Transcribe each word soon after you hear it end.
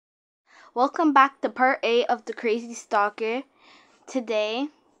Welcome back to part 8 of the Crazy Stalker. Today,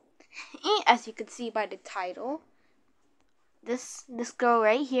 as you can see by the title, this girl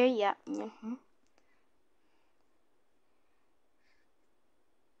right here,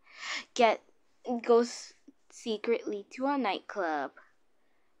 goes secretly to a nightclub.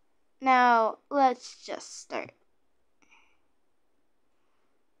 Now, let's just start.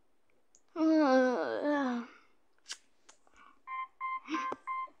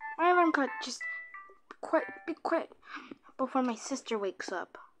 Everyone could just be quiet before my sister wakes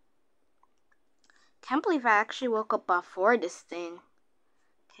up. Can't believe I actually woke up before this thing.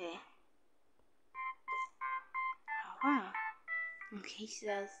 Okay. Oh, wow. Okay, she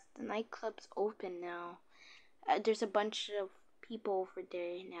says the nightclub's open now. There's a bunch of people over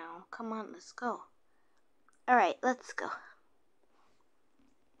there now. Come on, let's go. Alright, let's go.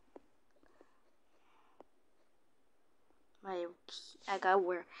 I gotta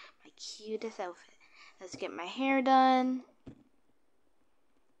wear my cutest outfit. Let's get my hair done.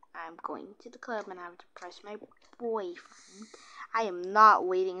 I'm going to the club and I have to impress my boyfriend. I am not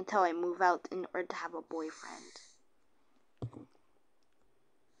waiting until I move out in order to have a boyfriend.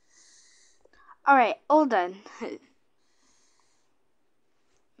 Alright, all done.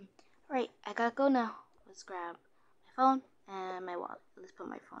 Alright, I gotta go now. Let's grab my phone and my wallet. Let's put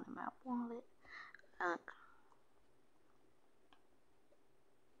my phone in my wallet.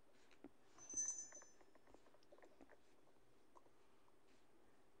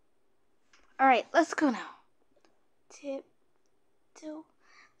 Alright, let's go now. Tip, two.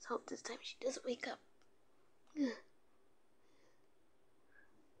 Let's hope this time she doesn't wake up. Ugh.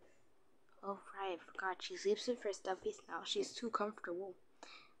 Oh, right, I forgot. She sleeps with her stuffies now. She's too comfortable.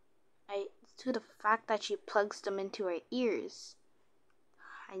 To the fact that she plugs them into her ears.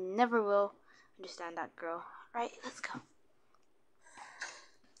 I never will understand that girl. Right, let's go.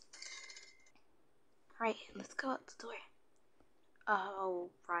 Right, let's go out the door.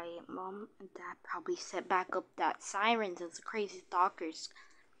 Oh, right, Mom and Dad probably set back up that siren since the crazy doctor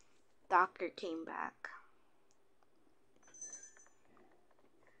came back.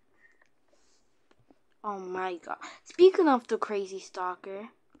 Oh my god. Speaking of the crazy stalker,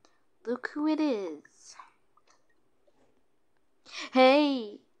 look who it is.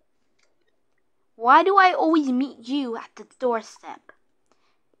 Hey! Why do I always meet you at the doorstep?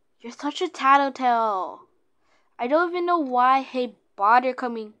 You're such a tattletale. I don't even know why I bother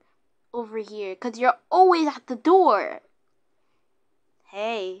coming over here, because you're always at the door.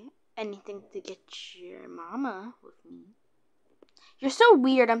 Hey, anything to get your mama with me? You're so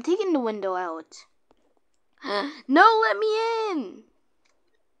weird. I'm taking the window out. No, let me in.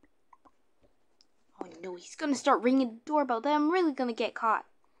 Oh no, he's gonna start ringing the doorbell. Then I'm really gonna get caught.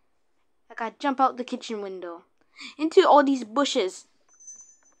 I gotta jump out the kitchen window into all these bushes.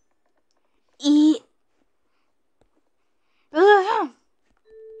 Eat.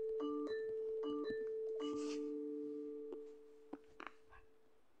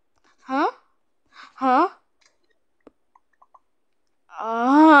 Huh?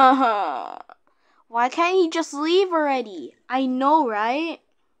 Why can't he just leave already? I know, right?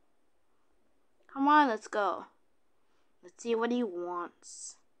 Come on, let's go. Let's see what he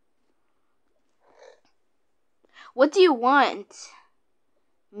wants. What do you want?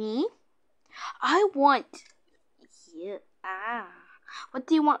 Me? I want... Yeah. What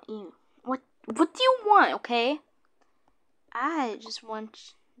do you want? What do you want, okay? I just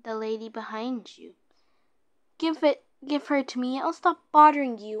want the lady behind you. Give her to me. I'll stop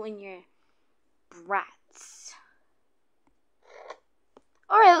bothering you and your brats.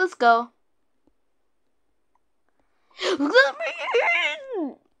 Alright, let's go. Let me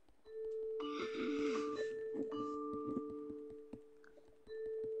in!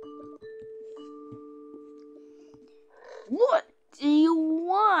 What do you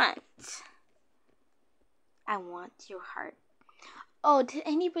want? I want your heart. Oh, did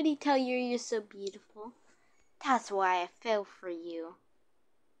anybody tell you you're so beautiful? That's why I fell for you.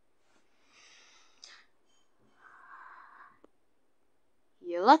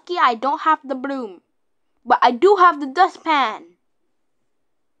 You're lucky I don't have the broom, but I do have the dustpan.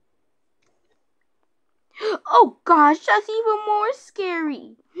 Oh gosh, that's even more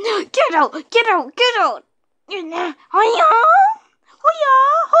scary. Get out, get out, get out. Hoya, hoya,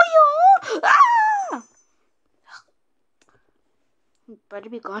 hoya. Ah! You better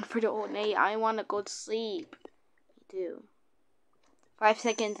be gone for the whole night. I want to go to sleep. Me too. 5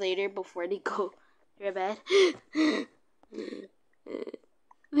 seconds later, before they go to bed.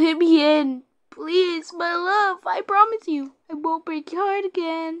 Let me in. Please, my love. I promise you, I won't break your heart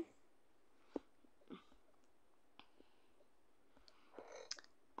again.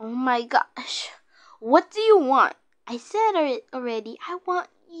 Oh my gosh. What do you want? I said it already. I want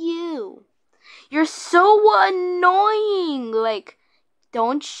you. You're so annoying. Like,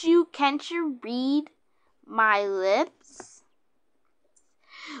 can't you read my lips?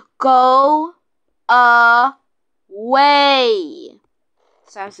 Go away.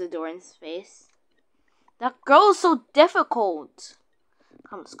 Slams the door in his face. That girl is so difficult.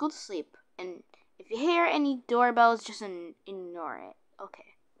 Come, let's go to sleep. And if you hear any doorbells, just ignore it. Okay.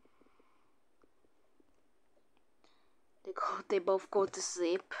 They both go to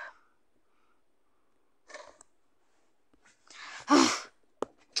sleep. I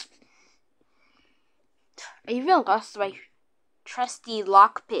even lost my trusty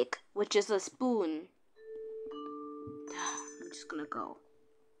lockpick, which is a spoon. I'm just gonna go.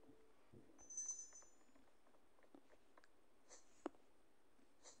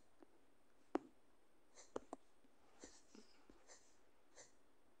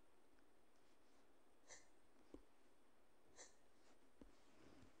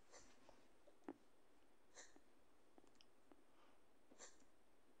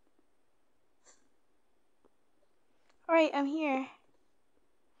 Alright, I'm here.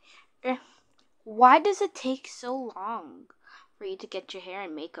 Why does it take so long for you to get your hair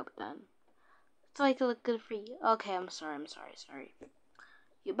and makeup done? It's like to look good for you. Okay, I'm sorry.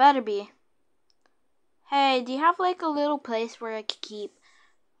 You better be. Hey, do you have like a little place where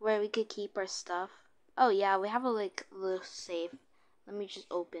we could keep our stuff? Oh yeah, we have a little safe. Let me just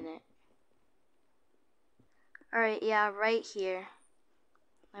open it. Alright, yeah, right here.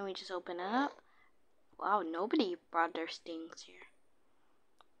 Let me just open it up. Wow, nobody brought their things here.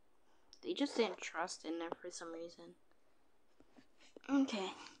 They just didn't trust in there for some reason.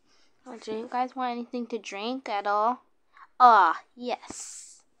 Okay. Oh, do you guys want anything to drink at all?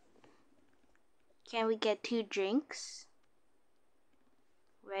 Yes. Can we get 2 drinks?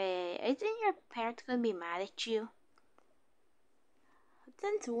 Wait, I think your parents gonna be mad at you.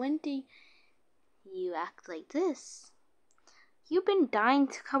 Since when do you act like this? You've been dying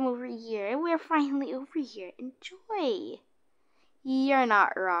to come over here, and we're finally over here. Enjoy. You're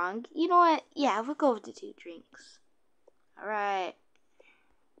not wrong. You know what? Yeah, we'll go with the 2 drinks. Alright.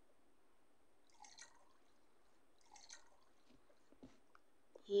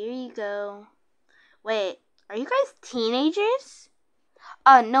 Here you go. Wait, are you guys teenagers?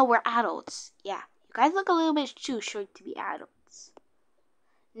 No, we're adults. Yeah, you guys look a little bit too short to be adults.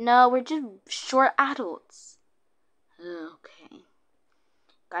 No, we're just short adults. Okay.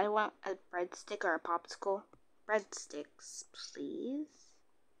 Guys want a breadstick or a popsicle? Breadsticks, please.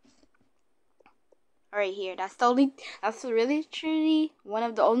 Alright, here. That's really truly one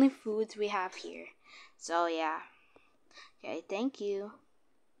of the only foods we have here. So, yeah. Okay, thank you.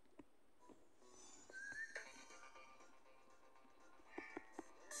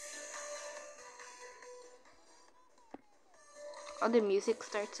 Oh, the music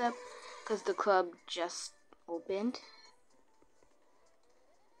starts up because the club just opened.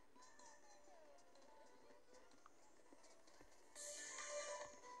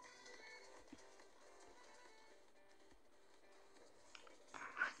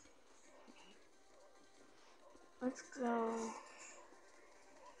 Let's go.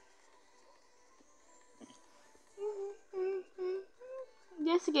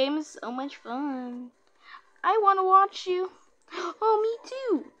 This game is so much fun. I want to watch you. Oh, me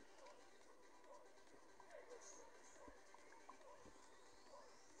too.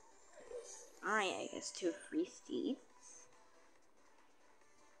 Alright, I guess 2 free seats.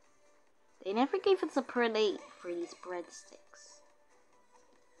 They never gave us a plate for these breadsticks.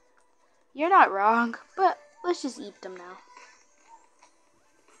 You're not wrong, but let's just eat them now.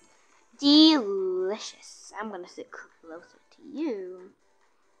 Delicious. I'm gonna sit closer to you.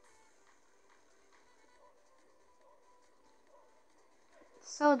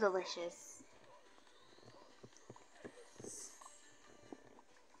 So delicious.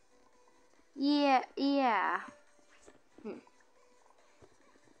 Yeah.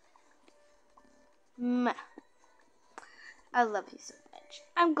 I love you so much.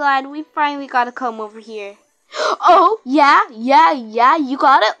 I'm glad we finally got to come over here. Oh, yeah, you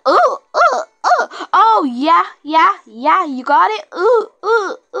got it. Oh, yeah, you got it.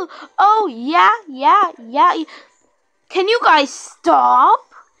 Oh, yeah. Can you guys stop?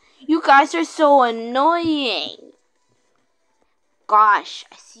 You guys are so annoying. Gosh,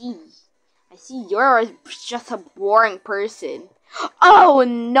 I see you're just a boring person. Oh,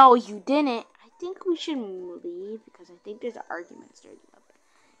 no, you didn't. I think we should leave because I think there's an argument starting up.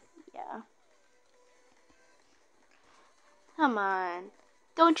 Yeah. Come on.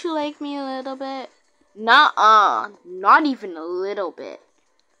 Don't you like me a little bit? Nuh-uh. Not even a little bit.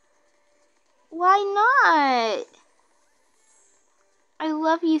 Why not? I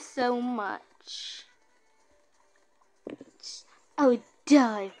love you so much. I would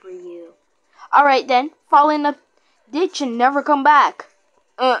die for you. Alright then, fall in the ditch and never come back.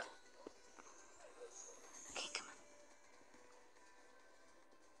 Okay, come on.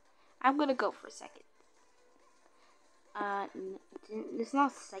 I'm gonna go for a second. It's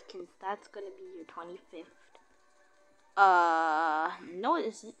not seconds. That's gonna be your 25th. No it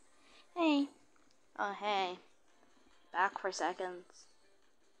isn't. Hey. Oh, hey. Back for seconds.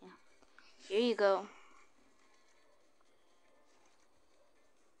 Yeah. Here you go.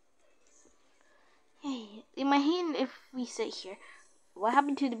 Hey, in my hand if we sit here. What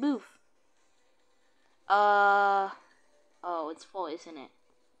happened to the booth? Oh, it's full, isn't it?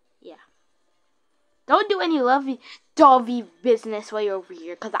 Yeah. Don't do any lovey-dovey business while you're over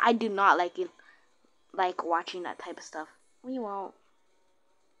here, because I do not like watching that type of stuff. We won't.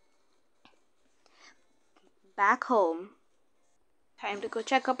 Back home. Time to go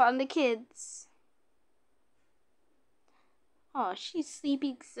check up on the kids. Oh, she's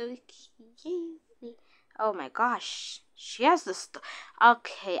sleeping so cutely. Oh my gosh. She has the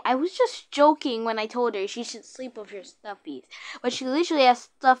Okay, I was just joking when I told her she should sleep with her stuffies. But she literally has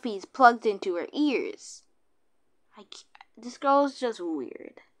stuffies plugged into her ears. This girl's just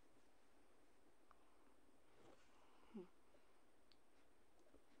weird.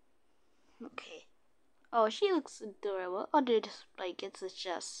 Okay. Oh, she looks adorable. Other blankets is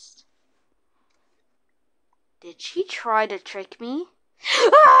just... Did she try to trick me?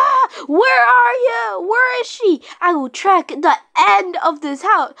 Ah! Where are you? Where is she? I will track the end of this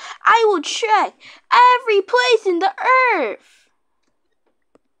house. I will track every place in the earth.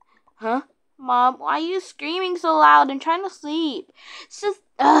 Huh? Mom, why are you screaming so loud? I'm trying to sleep. It's just,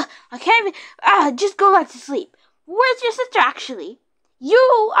 I can't even, just go back to sleep. Where's your sister actually?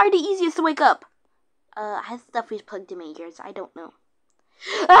 You are the easiest to wake up. I have stuffies plugged in my ears. I don't know.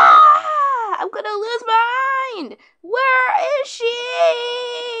 Ah! I'm gonna lose my mind. Where is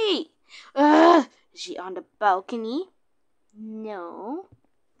she? Is she on the balcony? No.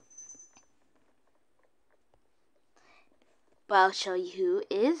 But I'll show you who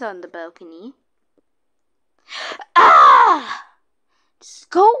is on the balcony. Ah! Just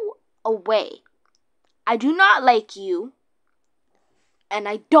go away. I do not like you. And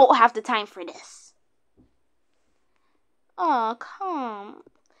I don't have the time for this. Oh, come.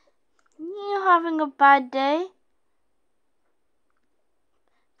 You having a bad day?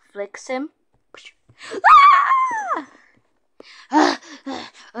 Flicks him.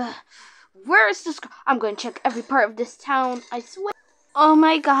 Where is this? I'm going to check every part of this town, I swear. Oh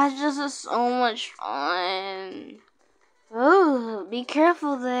my gosh, this is so much fun. Oh, be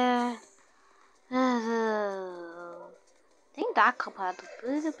careful there. I think that couple had a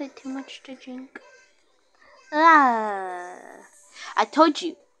little bit too much to drink. I told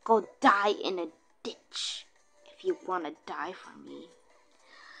you, go die in a ditch if you want to die for me.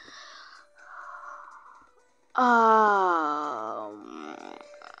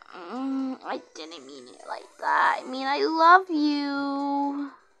 I didn't mean it like that. I mean, I love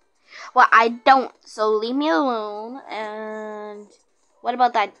you. Well, I don't, so leave me alone. And what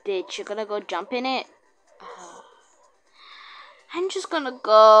about that ditch? You're gonna go jump in it? I'm just gonna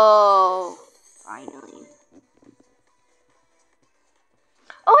go. Finally.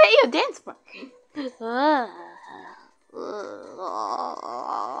 Oh, hey, you dance part.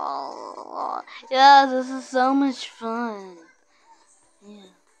 Yeah, this is so much fun.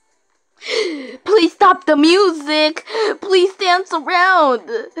 Yeah. Please stop the music. Please dance around.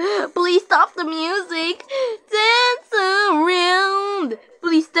 Please stop the music. Dance around.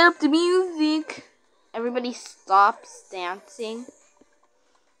 Please stop the music. Everybody stops dancing.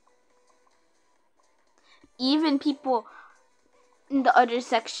 Even people in the other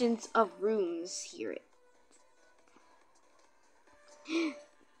sections of rooms hear it.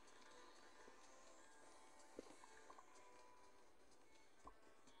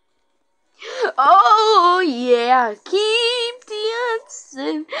 Oh yeah, keep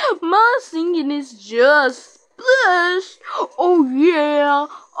dancing. My singing is just splash. Oh yeah,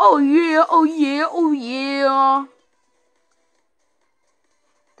 oh yeah, oh yeah, oh yeah.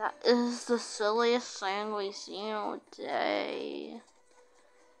 That is the silliest song we've seen all day.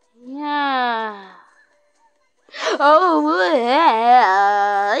 Yeah. Oh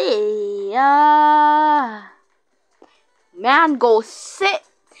yeah. Man, go sit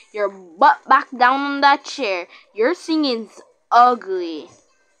your butt back down on that chair. Your singing's ugly.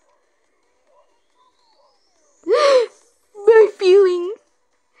 My feelings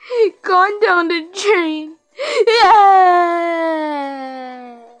gone down the drain. Yeah.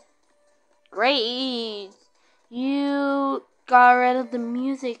 Great. great. You got rid of the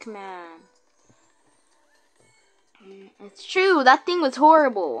music man. It's true. That thing was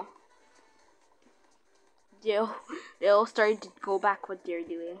horrible. They'll start to go back what they're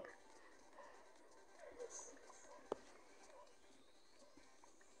doing.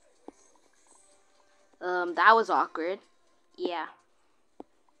 That was awkward. Yeah.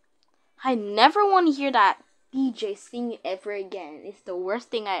 I never want to hear that DJ sing ever again. It's the worst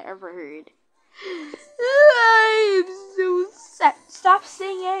thing I ever heard. I'm so sad. Stop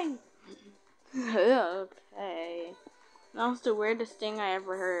singing. Okay. That was the weirdest thing I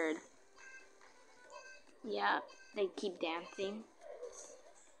ever heard. Yeah, they keep dancing.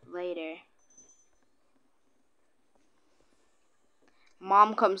 Later.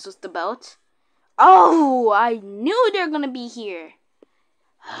 Mom comes with the belt. Oh, I knew they're gonna be here.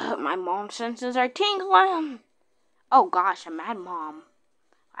 My mom's senses are tingling. Oh gosh, a mad mom.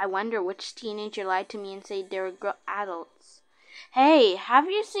 I wonder which teenager lied to me and said they were adults. Hey, have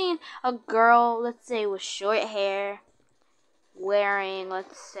you seen a girl, let's say, with short hair, wearing,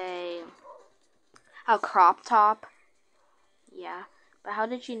 let's say, a crop top? Yeah, but how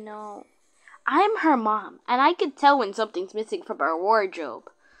did you know? I'm her mom, and I could tell when something's missing from her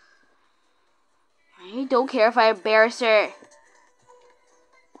wardrobe. I don't care if I embarrass her.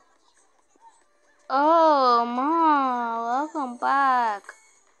 Oh, Mom, welcome back.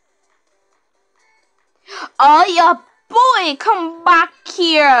 Oh, yeah, boy, come back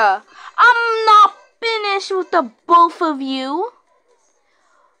here. I'm not finished with the both of you.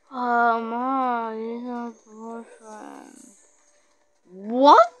 Oh, Mom, he's not boyfriend.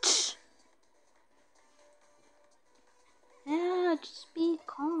 What? Yeah, just be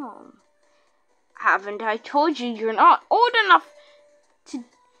calm. Haven't I told you you're not old enough to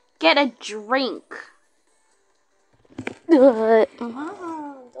get a drink? Mom,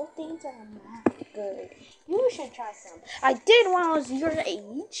 those things are not good. You should try some. I did when I was your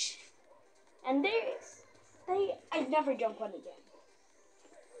age. And I'd never drunk one again.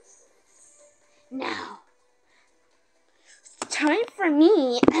 Now, time for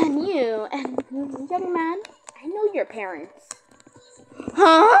me and you and young man. I know your parents.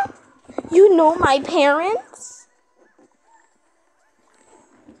 Huh? You know my parents?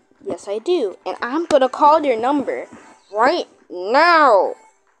 Yes, I do. And I'm gonna call their number right now.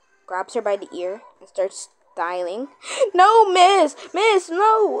 Grabs her by the ear and starts dialing. No, miss! Miss,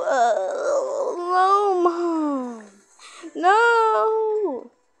 no! No, Mom!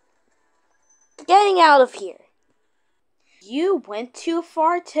 No! Getting out of here. You went too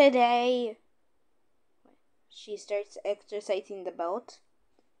far today. She starts exercising the belt.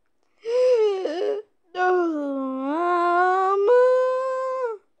 Ah!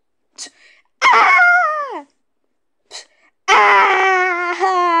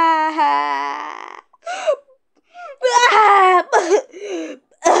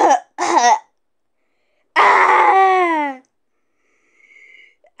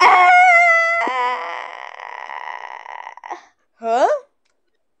 Huh?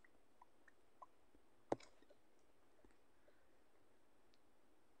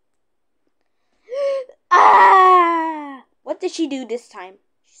 What did she do this time?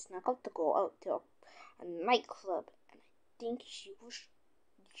 She snuck out to go out to a nightclub, and I think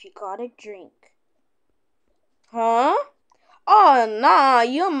she got a drink. Huh? Oh, nah,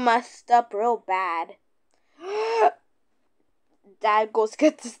 you messed up real bad. Dad goes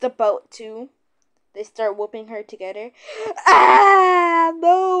gets the boat too. They start whooping her together. Ah,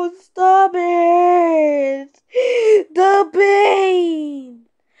 no, stop it. The pain.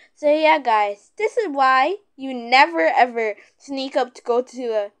 So yeah, guys, this is why you never ever sneak up to go to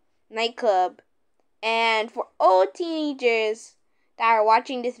a nightclub. And for all teenagers that are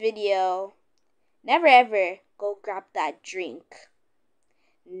watching this video, never ever go grab that drink.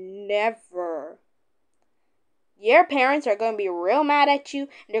 Never. Your parents are going to be real mad at you,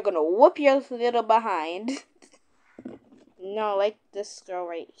 and they're going to whoop your little behind. No, like this girl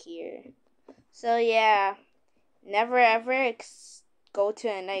right here. So yeah, never ever go to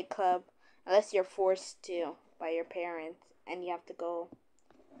a nightclub unless you're forced to by your parents, and you have to go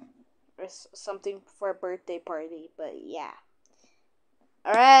or something for a birthday party. But yeah.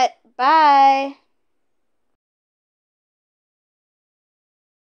 Alright, bye.